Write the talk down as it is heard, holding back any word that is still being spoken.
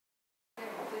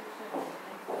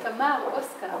Tamar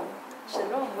Oszkár.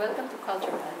 Shalom, welcome to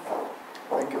CultureBuzz.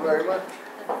 Thank you very much.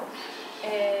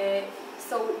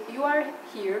 So you are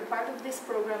here, part of this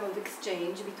program of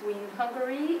exchange between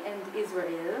Hungary and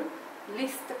Israel,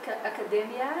 Liszt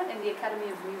Academia and the Academy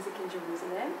of Music in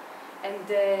Jerusalem. And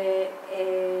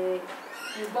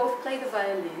you both play the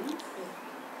violin.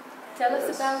 Tell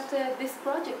us about this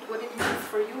project, what it means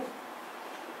for you.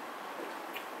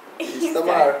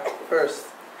 Tamar, first.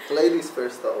 Ladies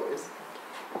first, always.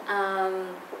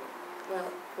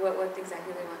 Well, what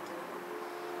exactly do you want to know?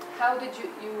 How did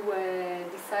you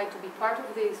decide to be part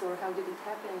of this, or how did it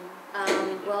happen?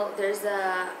 Well, there's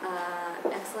an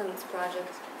excellent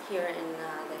project here in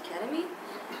the Academy,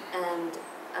 and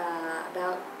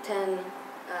about 10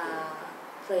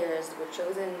 players were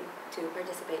chosen to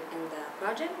participate in the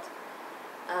project.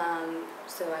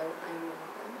 So I'm one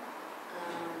of them.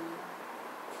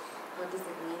 What does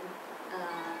it mean?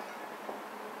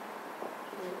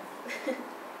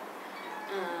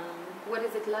 What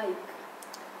is it like?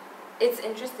 It's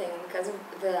interesting because of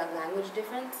the language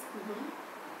difference.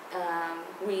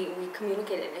 We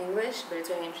communicate in English, but it's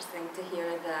very interesting to hear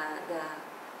the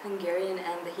Hungarian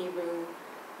and the Hebrew.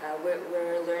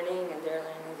 We're learning and they're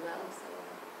learning as well. So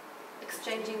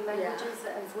Exchanging languages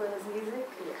as well as music?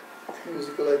 Yeah.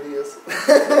 Musical ideas.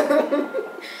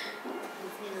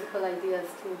 Musical ideas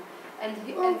too. And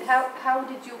how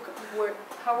did you work?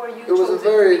 How are you? It was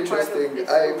very to be part of interesting. this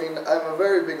I group? mean, I'm a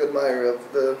very big admirer of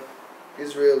the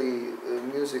Israeli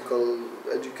musical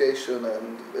education,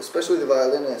 and especially the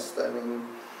violinist. I mean,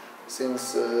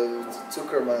 since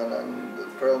Zuckerman and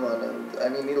Perlman, and I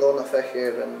mean Ilona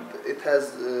Feher, and it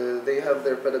has they have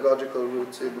their pedagogical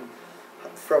roots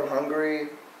from Hungary.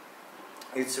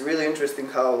 It's really interesting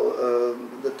how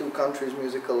the two countries'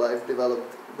 musical life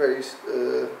developed very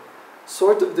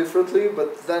sort of differently,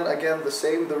 but then again the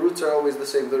same. The roots are always the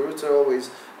same. The roots are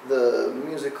always the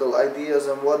musical ideas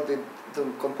and what the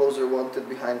composer wanted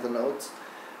behind the notes.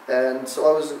 And so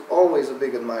I was always a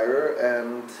big admirer,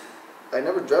 and I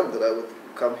never dreamt that I would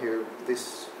come here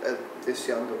at this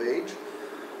young of age.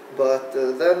 But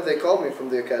then they called me from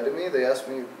the academy. They asked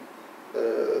me,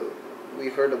 we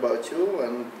heard about you,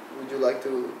 and would you like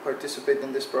to participate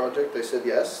in this project? I said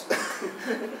yes.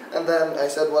 And then I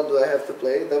said, what do I have to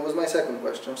play? That was my second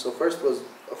question. So first was,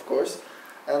 of course,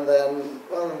 and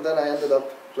then I ended up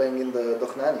playing in the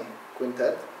Dochnani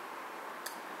quintet.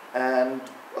 And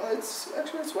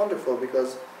it's wonderful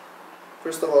because,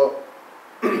 first of all,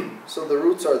 so the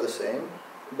roots are the same,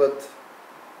 but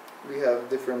we have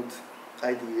different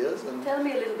ideas. And tell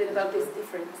me a little bit about this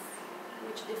difference.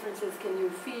 Which differences can you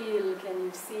feel? Can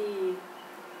you see?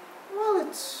 Well,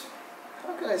 it's,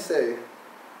 how can I say?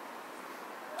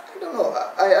 I don't know.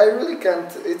 I really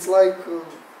can't. It's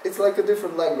like a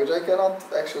different language. I cannot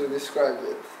actually describe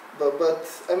it. But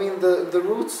I mean the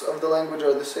roots of the language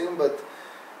are the same, but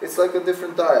it's like a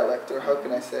different dialect, or how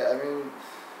can I say? I mean,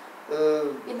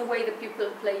 in the way the people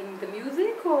playing the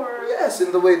music, or yes,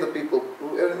 in the way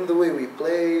we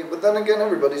play. But then again,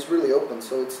 everybody's really open,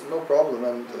 so it's no problem,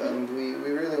 and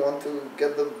we really want to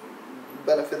get the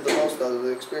benefit the most out of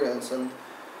the experience, and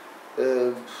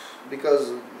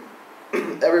because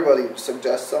everybody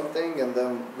suggests something, and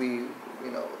then we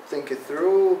think it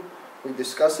through, we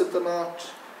discuss it a notch,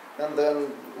 and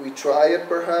then we try it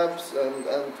perhaps, and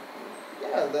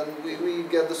yeah, then we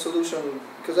get the solution,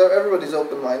 because everybody's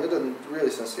open-minded and really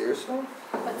sincere.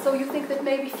 So you think that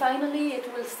maybe finally it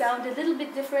will sound a little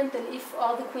bit different than if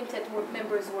all the quintet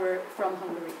members were from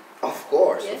Hungary? Of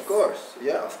course, yes? Of course,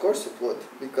 yeah, of course it would,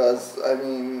 because I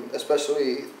mean,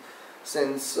 especially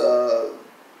since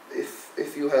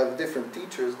if you have different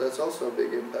teachers, that's also a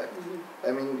big impact.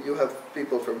 I mean, you have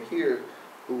people from here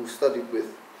who studied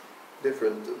with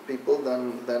different people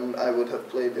than I would have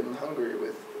played in Hungary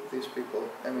with these people.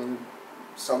 I mean,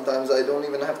 sometimes I don't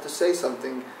even have to say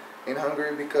something in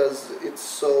Hungary because it's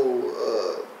so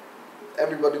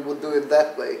everybody would do it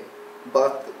that way,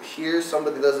 but here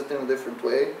somebody does it in a different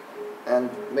way, and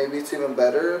maybe it's even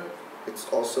better. It's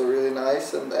also really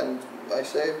nice, and I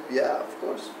say, yeah, of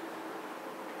course,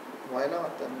 why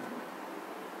not? And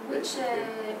which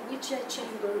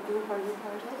chamber group are you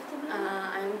part of?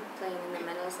 I'm playing in the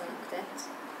Mendelssohn Octet.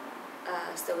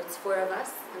 So it's 4 of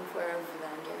us and 4 of the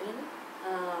Hungarian.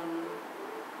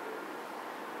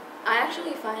 I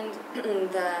actually find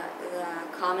the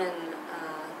common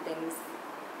things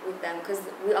with them because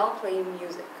we all play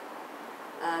music.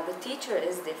 The teacher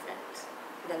is different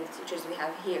than the teachers we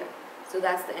have here, so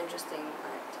that's the interesting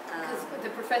part. Because the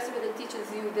professor that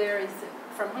teaches you there is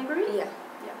from Hungary? Yeah.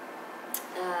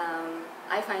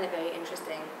 I find it very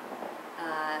interesting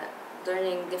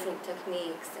learning different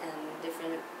techniques and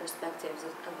different perspectives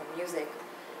of the music.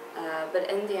 But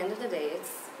in the end of the day,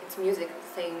 it's music,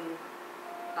 same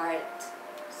art.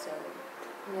 So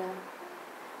Yeah.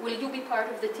 Will you be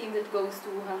part of the team that goes to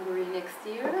Hungary next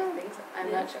year? I think so.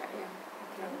 I'm not sure. Yeah.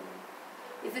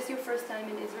 Okay. Is this your first time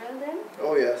in Israel then?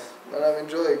 Oh yes, and I'm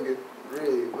enjoying it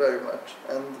really very much.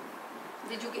 And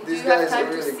Do you have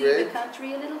time to see the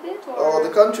country a little bit? Or? Oh,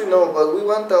 the country no, but we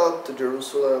went out to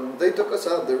Jerusalem. They took us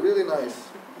out. They're really nice,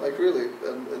 like really,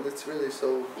 and it's really so.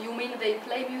 You mean they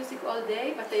play music all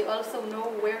day, but they also know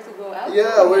where to go out?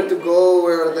 Yeah, where to go,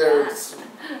 where there's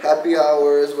happy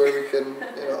hours, where we can,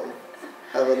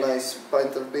 have a nice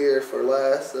pint of beer for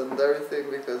last and everything.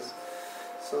 Because,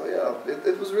 so yeah,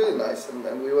 it was really nice, and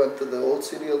we went to the old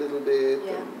city a little bit,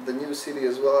 and the new city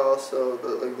as well. So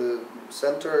the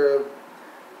center.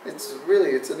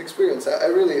 It's an experience. I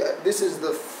really, this is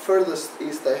the furthest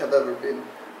east I have ever been,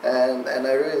 and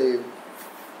I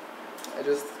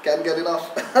just can't get enough.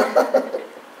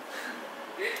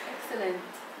 Excellent.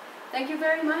 Thank you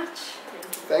very much.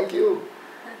 Thank you.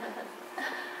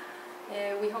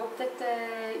 We hope that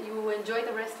you enjoy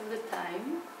the rest of the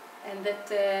time, and that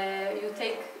you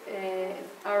take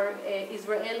our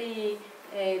Israeli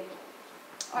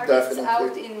artists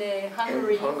out in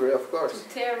Hungary, of course, to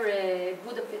tear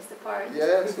Budapest apart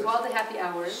with all the happy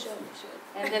hours,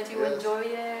 and that you enjoy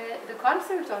the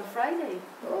concert on Friday.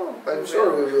 Oh, I'm sure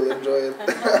we will enjoy it.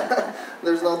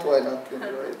 There's not why not to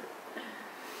enjoy it.